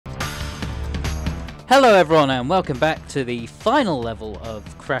Hello everyone and welcome back to the final level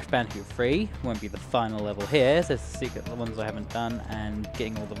of Crash Bandicoot 3. Won't be the final level here, so it's the secret ones I haven't done and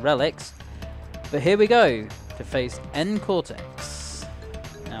getting all the relics. But here we go, to face Cortex.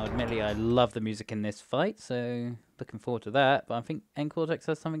 Now admittedly I love the music in this fight, so looking forward to that, but I think Cortex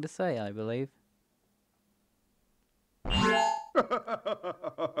has something to say, I believe.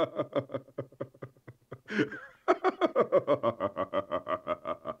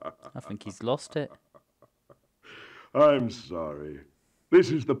 I think he's lost it. I'm sorry. This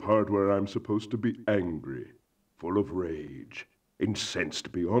is the part where I'm supposed to be angry, full of rage,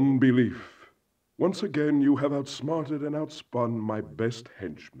 incensed beyond belief. Once again, you have outsmarted and outspun my best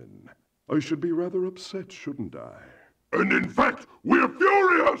henchman. I should be rather upset, shouldn't I? And in fact, we're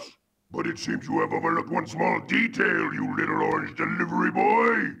furious! But it seems you have overlooked one small detail, you little orange delivery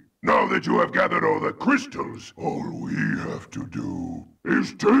boy. Now that you have gathered all the crystals, all we have to do is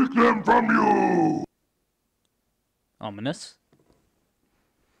take them from you! Ominous.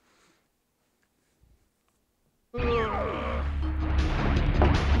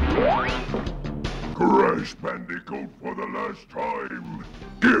 Crash Bandicoot for the last time!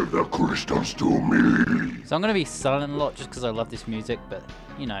 Give the crystals to me! So I'm going to be silent a lot just because I love this music, but,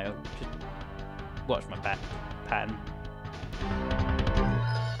 you know, just watch my back pattern.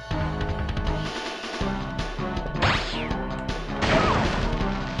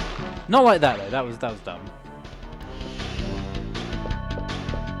 Not like that though, that was dumb.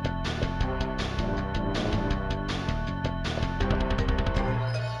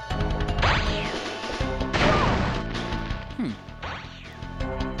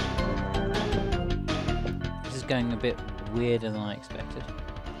 This is going a bit weirder than I expected.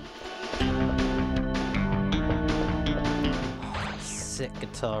 Oh, sick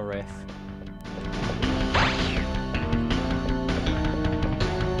guitar riff.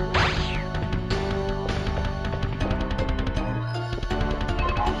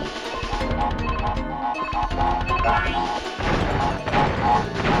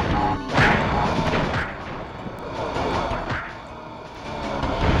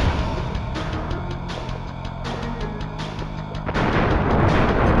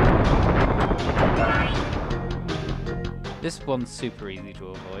 This one's super easy to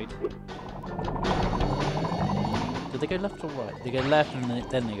avoid. Do they go left or right? They go left and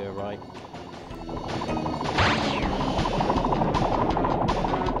then they go right.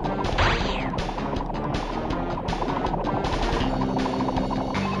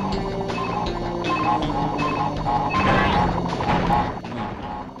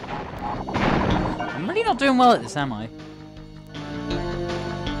 I'm really not doing well at this, am I?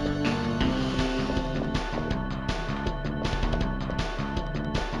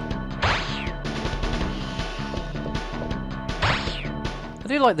 I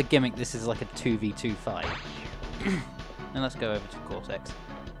do like the gimmick, this is like a 2v2 fight. And let's go over to Cortex.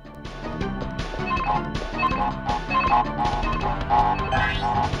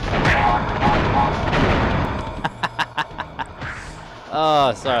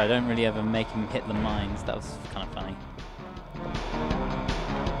 Oh, sorry, I don't really ever make him hit the mines. That was kind of funny.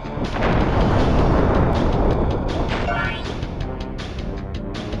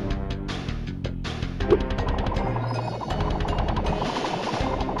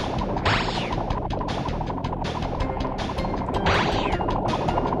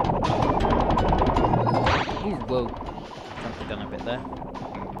 Ooh, whoa. Jumped the gun a bit there.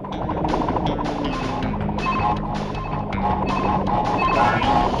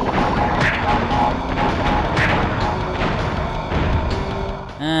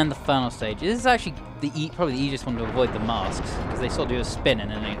 And the final stage. This is actually probably the easiest one to avoid the masks, because they sort of do a spin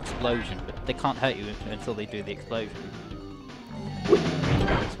and then an explosion, but they can't hurt you until they do the explosion.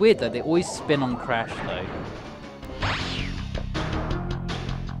 It's weird though, they always spin on Crash though.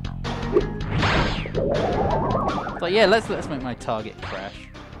 But yeah, let's make my target Crash.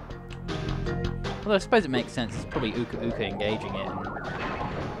 Although I suppose it makes sense, it's probably Uka Uka engaging it and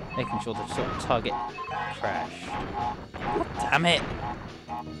making sure to sort of target Crash. God damn it!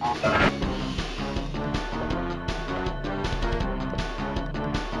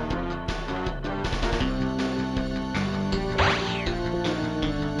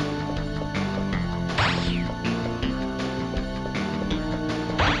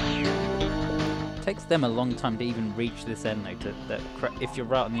 Takes them a long time to even reach this end note. If you're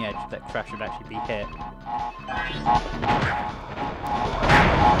right on the edge, that Crash would actually be hit.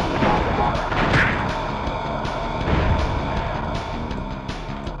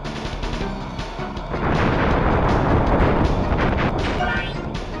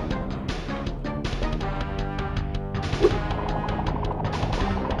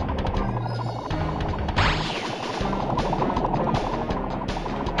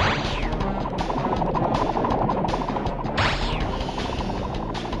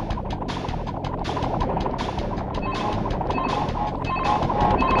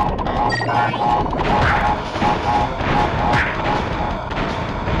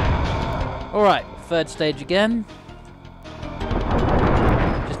 Alright, third stage again.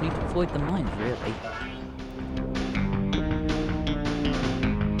 Just need to avoid the mines, really.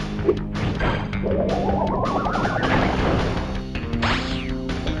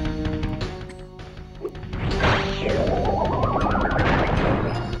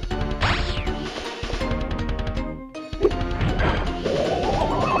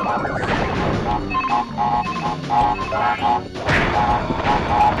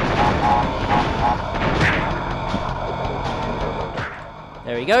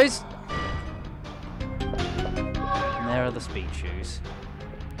 There he goes. And there are the speed shoes.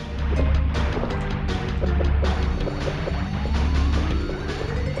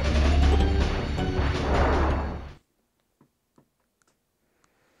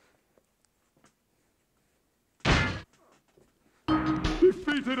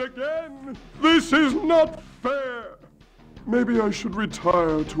 Defeated again? This is not fair. Maybe I should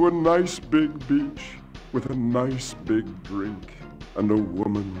retire to a nice big beach with a nice big drink and a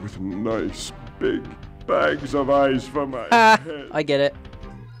woman with nice big bags of eyes for my head. I get it.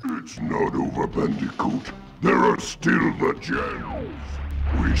 It's not over, Bandicoot. There are still the gems.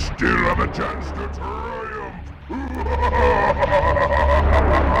 We still have a chance to triumph.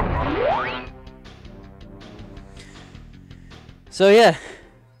 So yeah,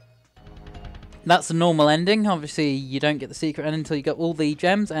 that's the normal ending. Obviously, you don't get the secret ending until you get all the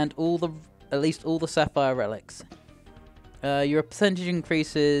gems and at least all the sapphire relics. Your percentage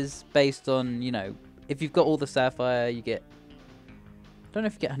increases based on, you know, if you've got all the sapphire, you get... I don't know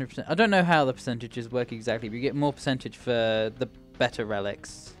if you get 100%. I don't know how the percentages work exactly, but you get more percentage for the better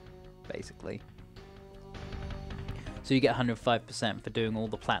relics, basically. So you get 105% for doing all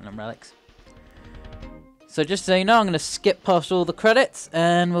the platinum relics. So just so you know, I'm going to skip past all the credits,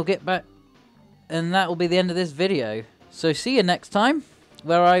 and we'll get back... And that will be the end of this video. So see you next time,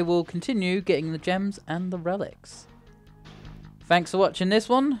 where I will continue getting the gems and the relics. Thanks for watching this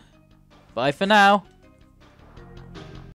one. Bye for now.